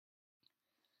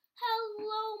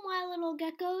Hello my little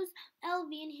geckos,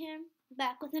 Elvian here,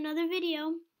 back with another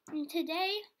video. And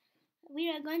today we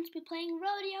are going to be playing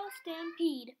Rodeo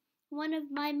Stampede, one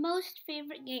of my most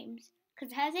favorite games,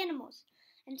 because it has animals.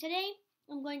 And today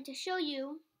I'm going to show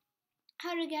you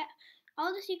how to get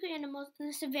all the secret animals in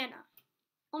the savannah.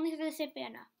 Only the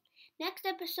savannah. Next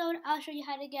episode I'll show you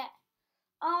how to get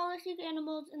all the secret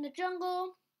animals in the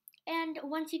jungle and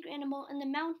one secret animal in the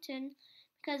mountain,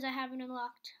 because I haven't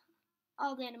unlocked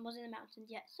all the animals in the mountains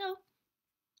yet. So,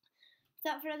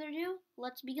 without further ado,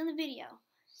 let's begin the video.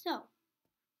 So,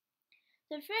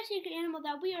 the first secret animal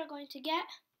that we are going to get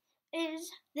is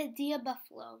the deer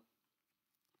buffalo.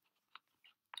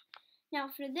 Now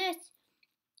for this,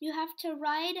 you have to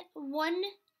ride one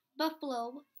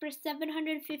buffalo for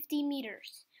 750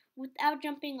 meters without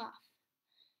jumping off.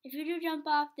 If you do jump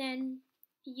off, then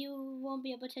you won't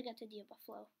be able to get the deer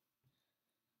buffalo.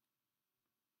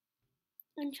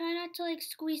 And try not to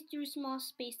squeeze through small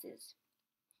spaces,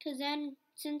 because then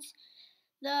since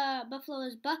the buffalo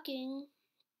is bucking,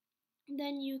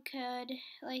 then you could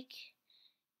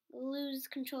lose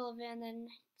control of it and then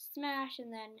smash,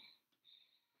 and then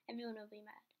everyone will be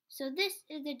mad. So this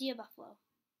is the deer buffalo,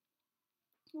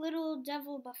 little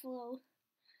devil buffalo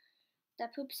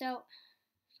that poops out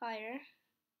fire.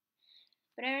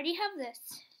 But I already have this,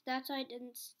 that's why I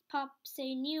didn't pop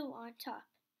say new on top.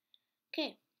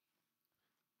 Okay.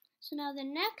 So now the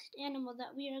next animal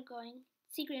that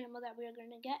secret animal that we are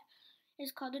going to get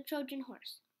is called a Trojan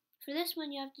horse. For this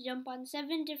one, you have to jump on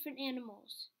 7 different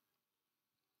animals.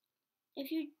 If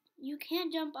you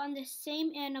can't jump on the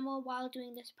same animal while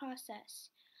doing this process.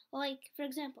 For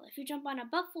example, if you jump on a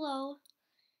buffalo,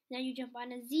 then you jump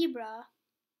on a zebra,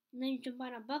 and then you jump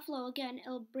on a buffalo again,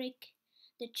 it'll break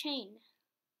the chain.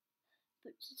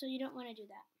 So you don't want to do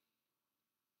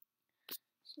that.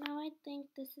 So now I think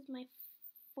this is my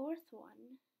 4th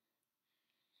one.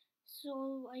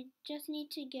 So I just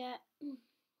need to get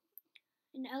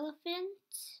an elephant,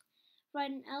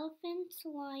 ride an elephant,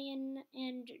 lion,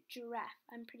 and giraffe,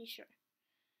 I'm pretty sure.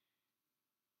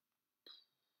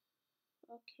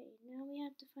 Okay, now we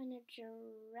have to find a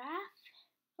giraffe.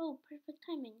 Oh, perfect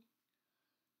timing.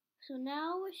 So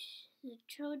now the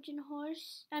Trojan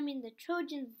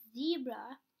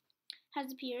zebra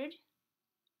has appeared.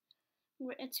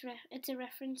 It's a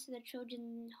reference to the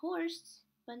Trojan horse,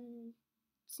 but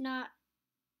it's not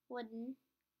wooden.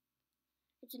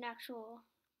 It's an actual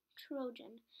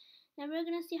Trojan. Now we're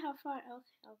gonna see how far.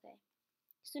 Okay.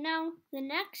 So now the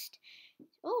next.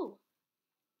 Oh,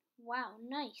 wow,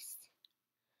 nice.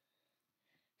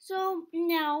 So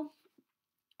now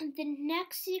the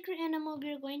next secret animal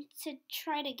we're going to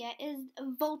try to get is a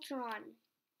Voltron.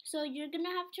 So you're gonna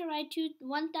have to ride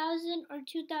 1,000 or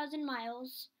 2,000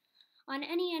 miles on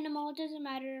any animal. It doesn't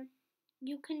matter.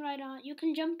 You can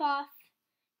jump off.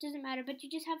 Doesn't matter, but you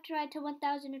just have to ride to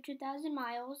 1,000 or 2,000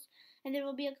 miles, and there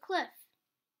will be a cliff.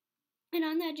 And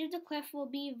on the edge of the cliff will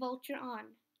be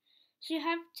Voltron. So you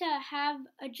have to have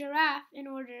a giraffe in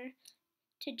order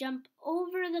to jump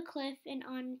over the cliff and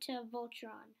onto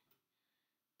Voltron.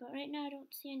 But right now I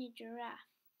don't see any giraffes.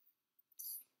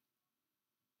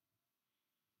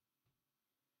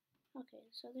 Okay,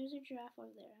 so there's a giraffe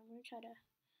over there. I'm going to try to...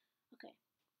 Okay.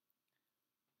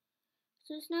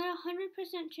 So it's not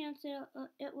 100% chance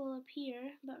it will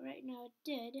appear, but right now it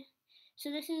did. So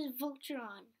this is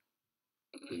Voltron.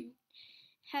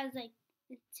 Has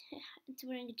it's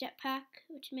wearing a jetpack,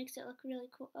 which makes it look really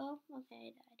cool. Oh, okay,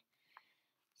 I died.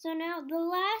 So now the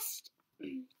last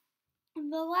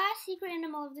secret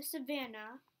animal of the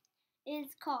savannah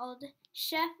is called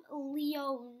Chef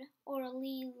Leon or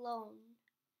Leon.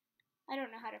 I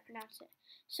don't know how to pronounce it.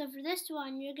 So for this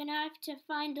one, you're gonna have to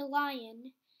find a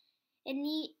lion and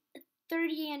eat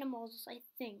 30 animals, I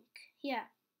think. Yeah,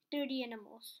 30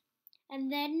 animals.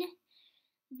 And then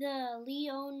the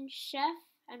Leon Chef,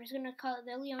 I'm just going to call it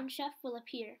the Leon Chef, will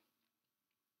appear.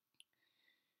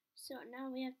 So now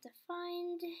we have to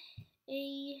find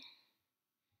a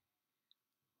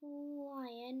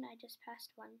lion. I just passed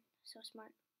one. So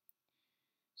smart.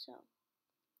 So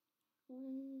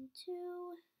 1,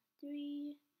 2,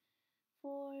 3,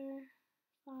 4,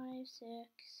 5,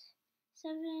 6,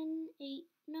 7, 8,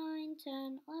 9,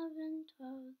 10, 11,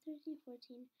 12, 13,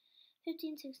 14,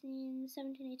 15, 16,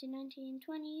 17, 18, 19,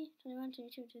 20, 21,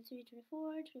 22, 23,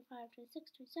 24, 25, 26,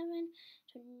 27,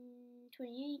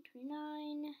 28,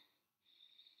 29.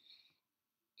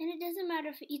 And it doesn't matter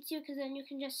if it eats you, because then you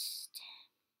can just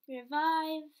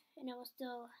revive and it will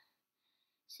still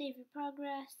save your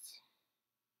progress.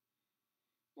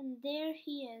 And there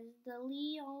he is, the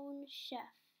Leon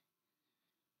Chef.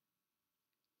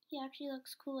 He actually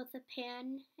looks cool with the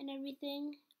pan and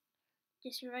everything.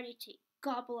 just ready to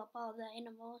gobble up all the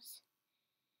animals.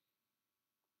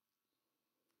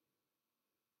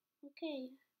 Okay.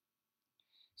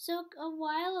 So a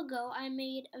while ago I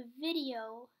made a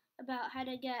video about how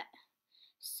to get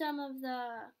some of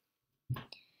the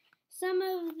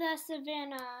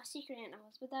Savannah secret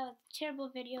animals, but that was a terrible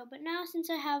video. But now since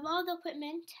I have all the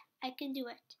equipment, I can do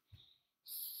it.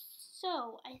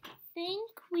 So I think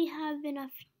we have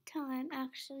enough time.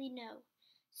 Actually, no.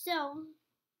 So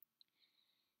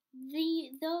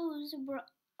those were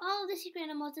all the secret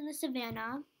animals in the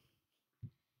savannah.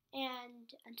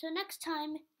 And until next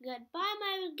time, goodbye,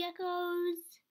 my geckos.